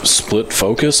of split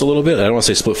focus a little bit. I don't want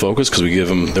to say split focus because we give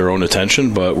them their own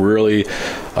attention, but really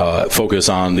focus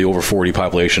on the over 40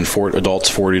 population, for adults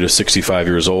 40 to 65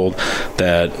 years old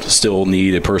that still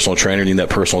need a personal trainer, need that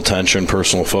personal attention,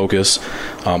 personal focus,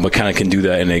 but kind of can do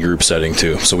that in a group setting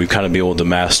too. So we've kind of been able to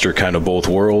master kind of both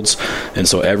worlds. And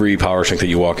so every Power Strength that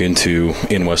you walk into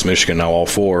in West Michigan, now all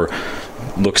 4,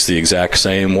 looks the exact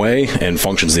same way and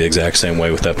functions the exact same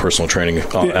way with that personal training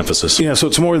emphasis. Yeah, so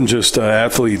it's more than just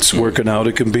athletes working out.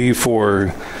 It can be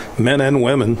for men and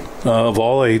women of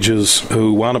all ages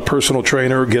who want a personal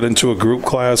trainer, get into a group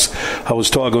class. I was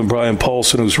talking with Brian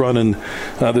Paulson, who's running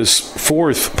this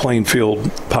 4th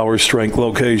Plainfield Power Strength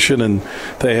location, and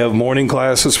they have morning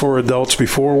classes for adults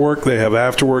before work. They have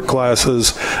after work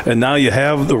classes, and now you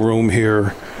have the room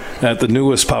here at the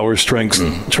newest Power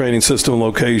Strength Training System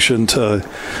location to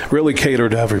really cater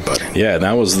to everybody. Yeah, and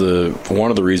that was one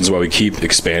of the reasons why we keep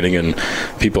expanding, and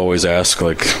people always ask,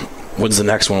 like, when's the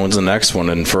next one? When's the next one?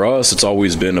 And for us, it's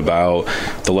always been about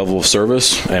the level of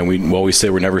service. And we always say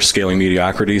we're never scaling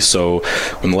mediocrity. So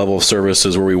when the level of service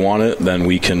is where we want it, then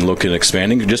we can look at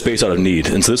expanding just based out of need.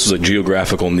 And so this was a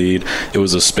geographical need. It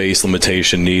was a space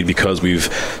limitation need because we've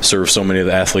served so many of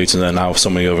the athletes and then now so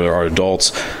many of our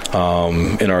adults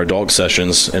in our adult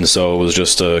sessions. And so it was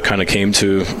just kind of came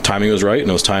to timing was right, and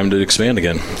it was time to expand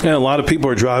again. Yeah, a lot of people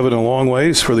are driving a long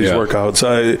ways for these workouts.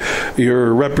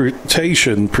 Your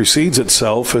reputation precedes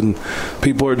itself, and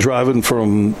people are driving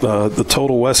from the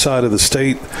total west side of the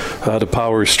state to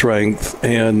Power Strength.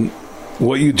 And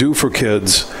what you do for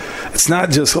kids, it's not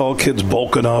just all kids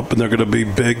bulking up and they're going to be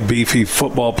big, beefy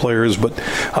football players, but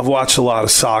I've watched a lot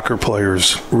of soccer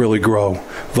players really grow,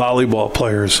 volleyball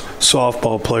players,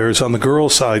 softball players, on the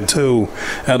girls' side too,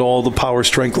 at all the Power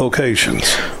Strength locations.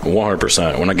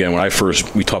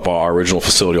 100%. We talk about our original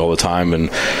facility all the time, and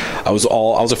I was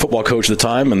a football coach at the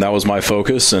time, and that was my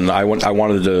focus, and I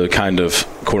wanted to kind of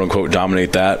quote unquote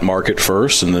dominate that market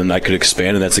first, and then I could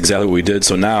expand, and that's exactly what we did.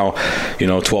 So now,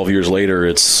 12 years later,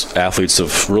 it's athletes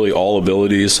of really all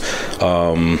abilities,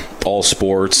 all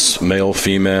sports, male,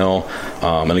 female,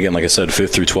 and again, like I said,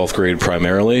 5th through 12th grade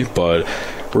primarily, but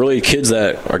really kids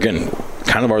that, again,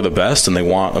 kind of are the best and they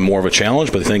want more of a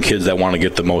challenge, but they think kids that want to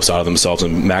get the most out of themselves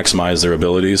and maximize their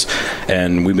abilities.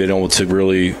 And we've been able to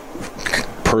really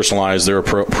personalize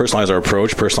our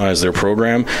approach, personalize their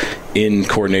program in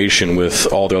coordination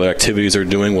with all the other activities they're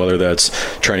doing, whether that's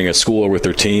training at school or with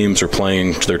their teams or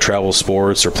playing their travel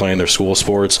sports or playing their school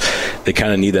sports. They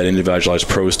kind of need that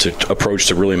individualized approach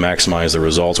to really maximize the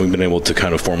results. We've been able to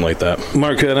kind of formulate that.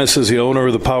 Mark Ennis is the owner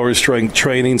of the Power Strength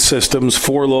Training Systems,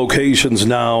 4 locations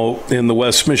now in the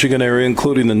West Michigan area,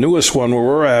 including the newest one where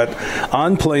we're at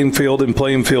on Plainfield in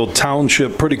Plainfield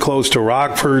Township, pretty close to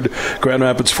Rockford, Grand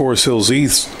Rapids, Forest Hills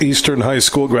Eastern High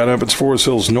School, Grand Rapids, Forest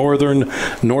Hills Northern,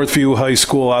 Northview High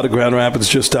School out of Grand Rapids,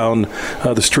 just down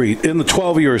the street. In the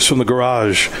 12 years from the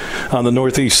garage on the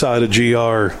northeast side of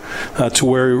GR to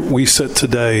where we sit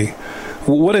today,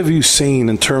 what have you seen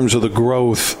in terms of the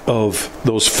growth of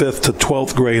those 5th to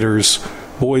 12th graders,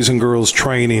 boys and girls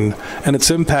training, and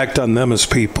its impact on them as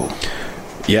people?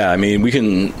 Yeah, I mean, we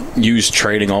can use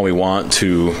training all we want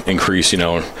to increase,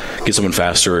 get someone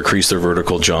faster, increase their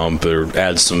vertical jump, or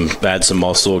add some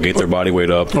muscle, get their body weight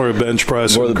up. Or a bench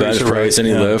press. Or the bench press,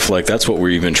 any lift. Like, that's what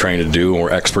we're even trained to do, and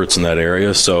we're experts in that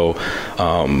area. So,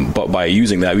 but by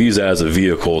using that, we use that as a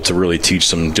vehicle to really teach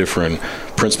some different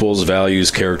principles, values,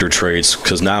 character traits,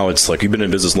 because now it's like we've been in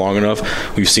business long enough.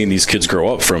 We've seen these kids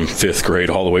grow up from 5th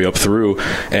grade all the way up through,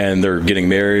 and they're getting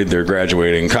married, they're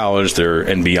graduating college,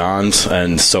 and beyond.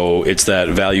 And so it's that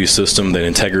value system, the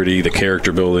integrity, the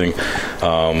character building,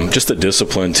 just the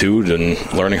discipline too,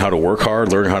 and learning how to work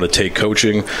hard, learning how to take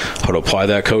coaching, how to apply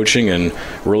that coaching, and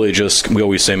really just, we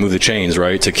always say, move the chains,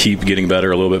 right, to keep getting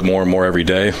better a little bit more and more every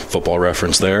day. Football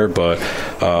reference there, but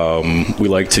we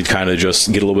like to kind of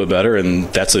just get a little bit better,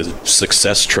 and that's a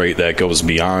success trait that goes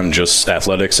beyond just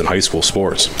athletics and high school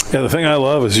sports. Yeah, the thing I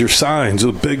love is your signs,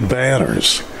 the big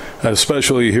banners,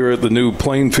 especially here at the new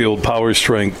Plainfield Power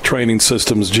Strength Training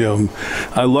Systems gym.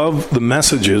 I love the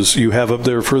messages you have up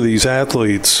there for these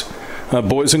athletes,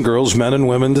 boys and girls, men and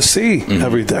women, to see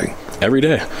every day. Every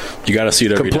day. You got to see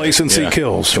it every day. Complacency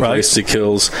kills, right? Complacency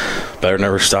kills. Better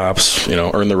never stops.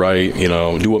 Earn the right.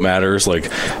 Do what matters. Like,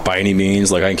 by any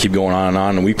means. Like, I can keep going on and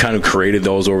on. And we've kind of created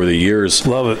those over the years.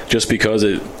 Love it. Just because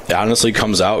it honestly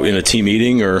comes out in a team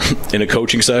meeting or in a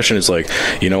coaching session. It's like,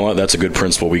 you know what? That's a good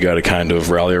principle we got to kind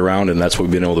of rally around. And that's what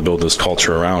we've been able to build this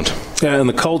culture around. Yeah, and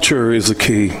the culture is the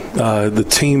key. The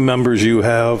team members you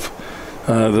have,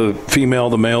 the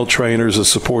female, the male trainers, the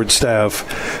support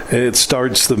staff. It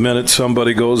starts the minute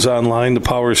somebody goes online to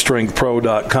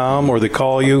powerstrengthpro.com, or they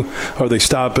call you, or they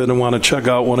stop in and want to check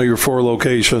out one of your 4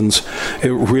 locations.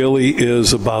 It really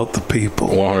is about the people.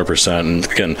 100%. And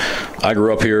again, I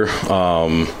grew up here,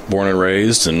 born and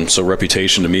raised, and so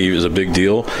reputation to me is a big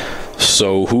deal.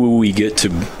 So who we get to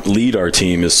lead our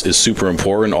team is super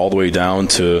important, all the way down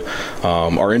to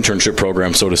our internship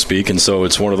program, so to speak. And so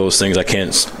it's one of those things I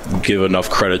can't give enough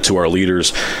credit to our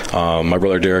leaders. My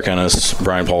brother Derek Ennis,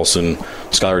 Brian Paulson,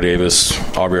 Skylar Davis,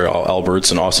 Aubrey Alberts,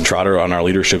 and Austin Trotter on our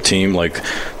leadership team. Like,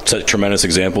 tremendous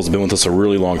examples, been with us a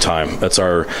really long time. That's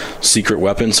our secret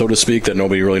weapon, so to speak, that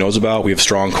nobody really knows about. We have a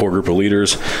strong core group of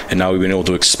leaders, and now we've been able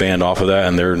to expand off of that,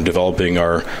 and they're developing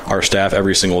our staff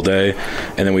every single day.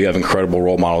 And then we have incredible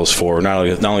role models for not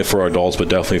only for our adults, but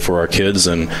definitely for our kids.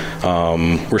 And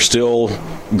we're still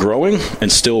growing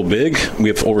and still big. We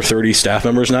have over 30 staff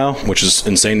members now, which is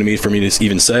insane to me for me to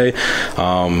even say.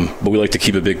 But we like to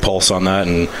keep a big pulse on that,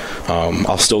 and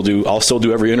I'll still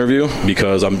do every interview,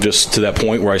 because I'm just to that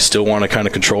point where I still want to kind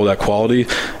of control that quality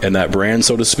and that brand,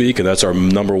 so to speak, and that's our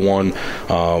number one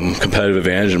competitive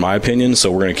advantage, in my opinion.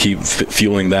 So we're going to keep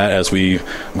fueling that as we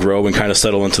grow and kind of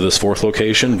settle into this 4th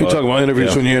location. You're talking about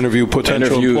interviews when you interview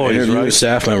potential employees, right?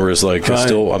 Staff members, like,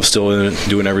 right. I'm still in it,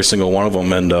 doing every single one of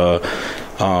them, and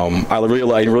I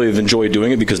really have enjoyed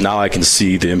doing it, because now I can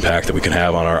see the impact that we can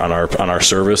have on our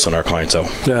service and our clientele.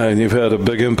 Yeah, and you've had a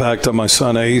big impact on my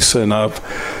son Ace, and I've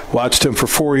watched him for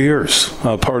 4 years,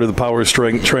 part of the Power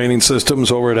Strength Training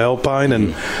Systems over at Alpine,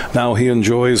 and now he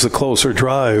enjoys the closer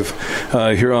drive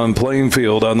here on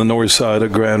Plainfield on the north side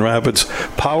of Grand Rapids.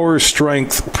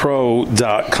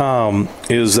 PowerStrengthPro.com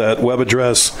is that web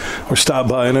address, or stop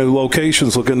by any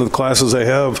locations, look into the classes they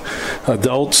have.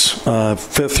 Adults,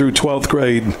 5th through 12th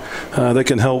grade, they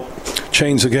can help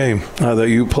change the game that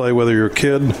you play, whether you're a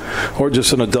kid or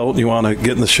just an adult and you want to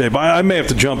get in the shape. I may have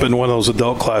to jump in one of those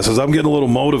adult classes. I'm getting a little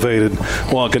motivated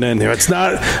walking in here. It's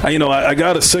not, I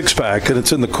got a six-pack and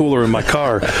it's in the cooler in my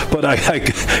car, but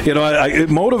it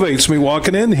motivates me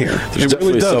walking in here. There's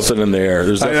definitely something in the air.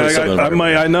 There's definitely something in there. I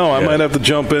might have to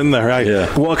jump in there.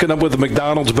 Walking up with a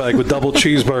McDonald's bag with double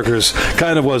cheeseburgers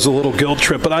kind of was a little guilt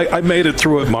trip, but I made it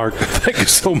through it, Mark. Thank you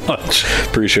so much.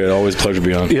 Appreciate it. Always a pleasure to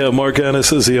be on. Yeah, Mark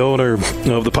Ennis is the owner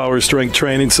of the Power Strength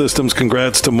Training Systems.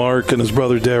 Congrats to Mark and his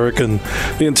brother Derek and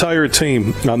the entire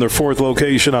team on their 4th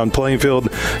location on Plainfield.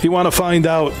 You want to find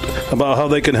out about how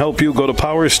they can help you, go to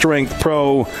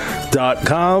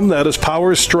powerstrengthpro.com. That is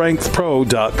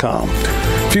powerstrengthpro.com.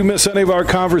 If you miss any of our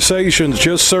conversations,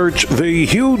 just search The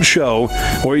Huge Show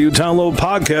where you download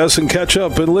podcasts and catch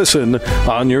up and listen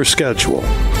on your schedule.